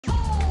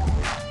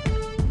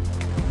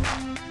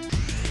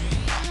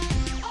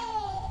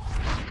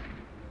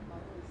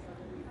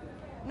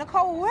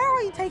Nicole, where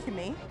are you taking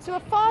me? To a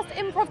fast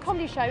improv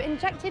comedy show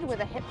injected with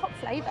a hip-hop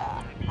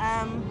flavour.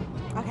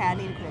 Okay, I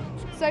need a clue.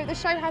 So the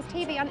show has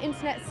TV and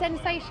internet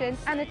sensations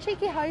and a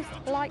cheeky host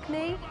like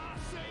me.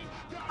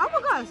 Oh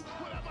my gosh,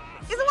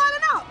 is it Wild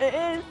 'N Out? It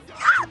is.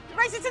 Ah,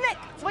 race it to Nick.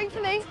 Wait for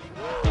me.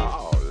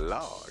 Oh,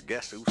 Lord,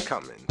 guess who's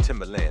coming?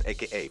 Timberland,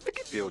 a.k.a.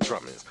 Field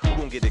Drummers. Who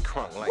gonna get it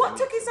crunk like What me?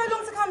 took you so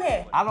long to come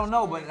here? I don't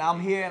know, but I'm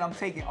here and I'm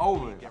taking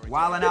over.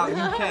 Wildin' Out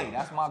UK,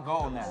 that's my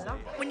goal now.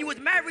 When you was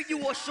married, you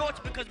wore shorts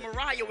because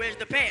Mariah wears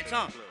the pants,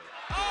 huh?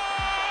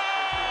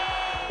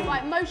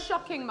 Like, most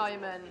shocking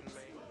moments.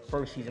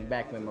 First season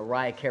back when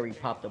Mariah Carey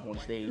popped up on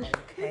stage.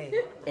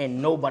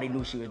 And nobody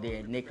knew she was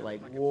there. Nick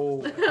like,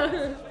 whoa.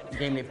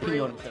 Damn, they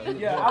pee on himself.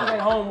 Yeah, I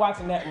went home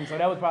watching that one, so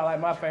that was probably like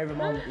my favorite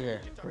moment. Yeah,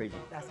 crazy.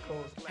 That's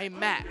cool. Hey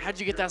Matt, how'd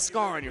you get that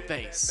scar on your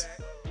face?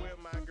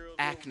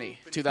 Acne,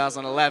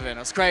 2011,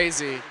 that's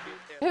crazy.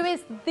 Who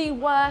is the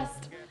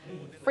worst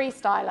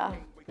freestyler?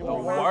 The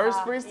worst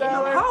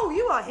freestyler? Oh,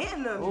 you are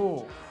hitting them.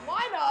 Ooh.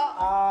 Why not?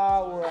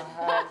 I would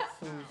have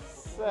to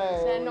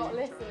say... They're not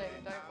listening,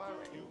 don't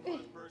worry.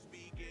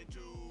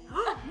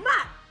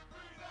 Matt!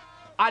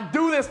 I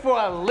do this for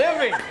a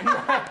living.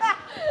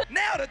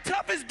 Now the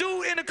toughest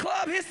dude in the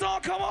club, his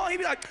song come on, he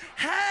be like,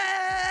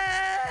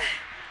 hey,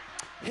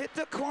 hit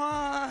the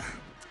quan.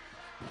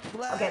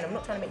 Again, I'm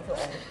not trying to make you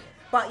feel old,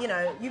 but you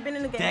know, you've been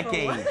in the game for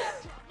a while.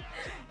 Decades.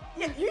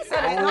 Yeah, you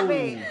said it, not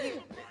me.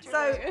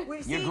 So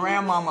we've seen Your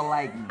grandmama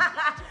like me.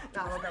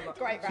 No, my grandma.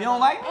 Great She don't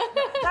like me?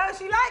 No,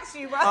 she likes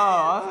you, bro.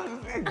 Oh,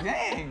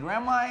 dang,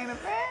 grandma ain't a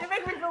fan? You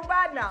make me feel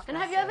bad now. And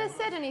have you ever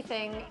said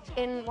anything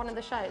in one of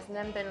the shows and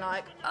then been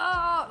like,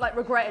 oh, like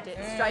regretted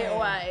it straight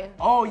away?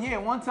 Oh yeah,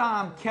 one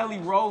time Kelly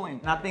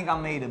Rowland, and I think I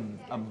made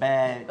a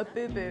bad A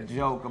boo-boo.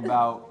 joke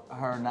about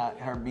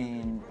her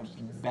being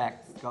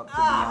backed up to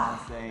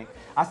Beyonce.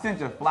 I sent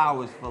her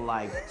flowers for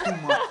like 2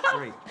 months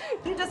straight.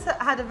 You just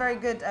had a very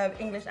good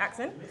English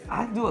accent.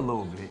 I do a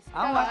little bit.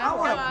 I on,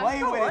 want go to on. play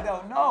Go with on. it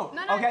though. No.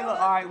 No, Okay, go look.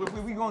 on. All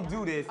right, we gonna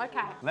do this. Okay.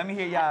 Let me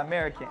hear y'all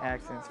American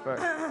accents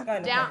first.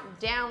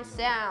 Down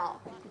south.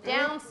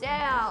 Down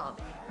south.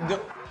 That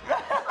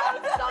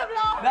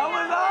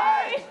was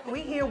alright.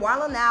 We here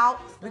wilding out.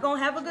 We're gonna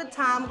have a good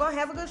time. We're gonna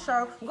have a good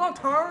show. We're gonna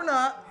turn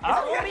up. It's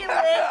gonna be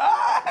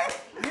lit.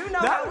 You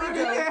know That how we was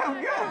do. damn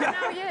good.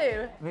 How are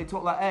you? They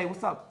talk like, hey,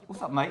 what's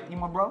up, mate? You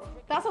my bro?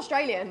 That's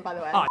Australian, by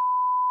the way. Oh.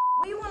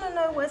 We want to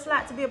know what it's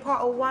like to be a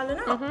part of Wildin'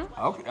 Out.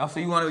 Okay. Oh, so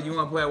you wanna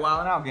play a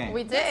Wild 'N Out game?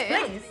 We do.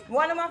 Please.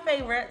 One of my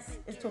favorites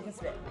is Talking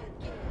Spit.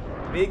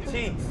 Big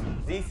Cheeks,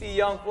 DC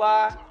Young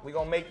Fly. We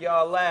gonna make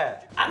y'all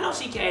laugh. I know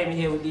she came in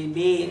here with this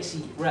bed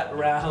sheet wrapped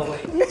around her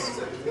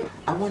waist.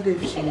 I wonder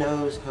if she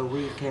knows her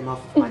weave came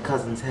off of my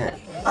cousin's head.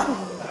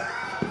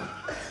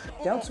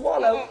 Don't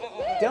swallow.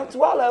 Don't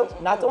swallow.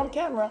 Not on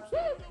camera.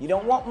 You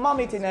don't want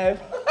mommy to know.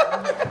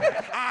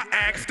 I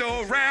asked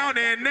around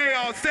and they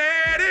all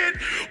said it,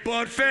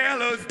 but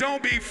fellas,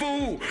 don't be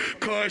fooled,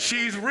 cause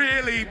she's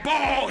really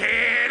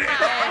bald-headed.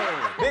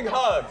 Big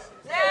hugs.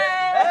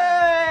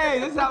 Hey,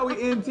 this is how we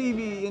end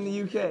TV in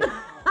the UK.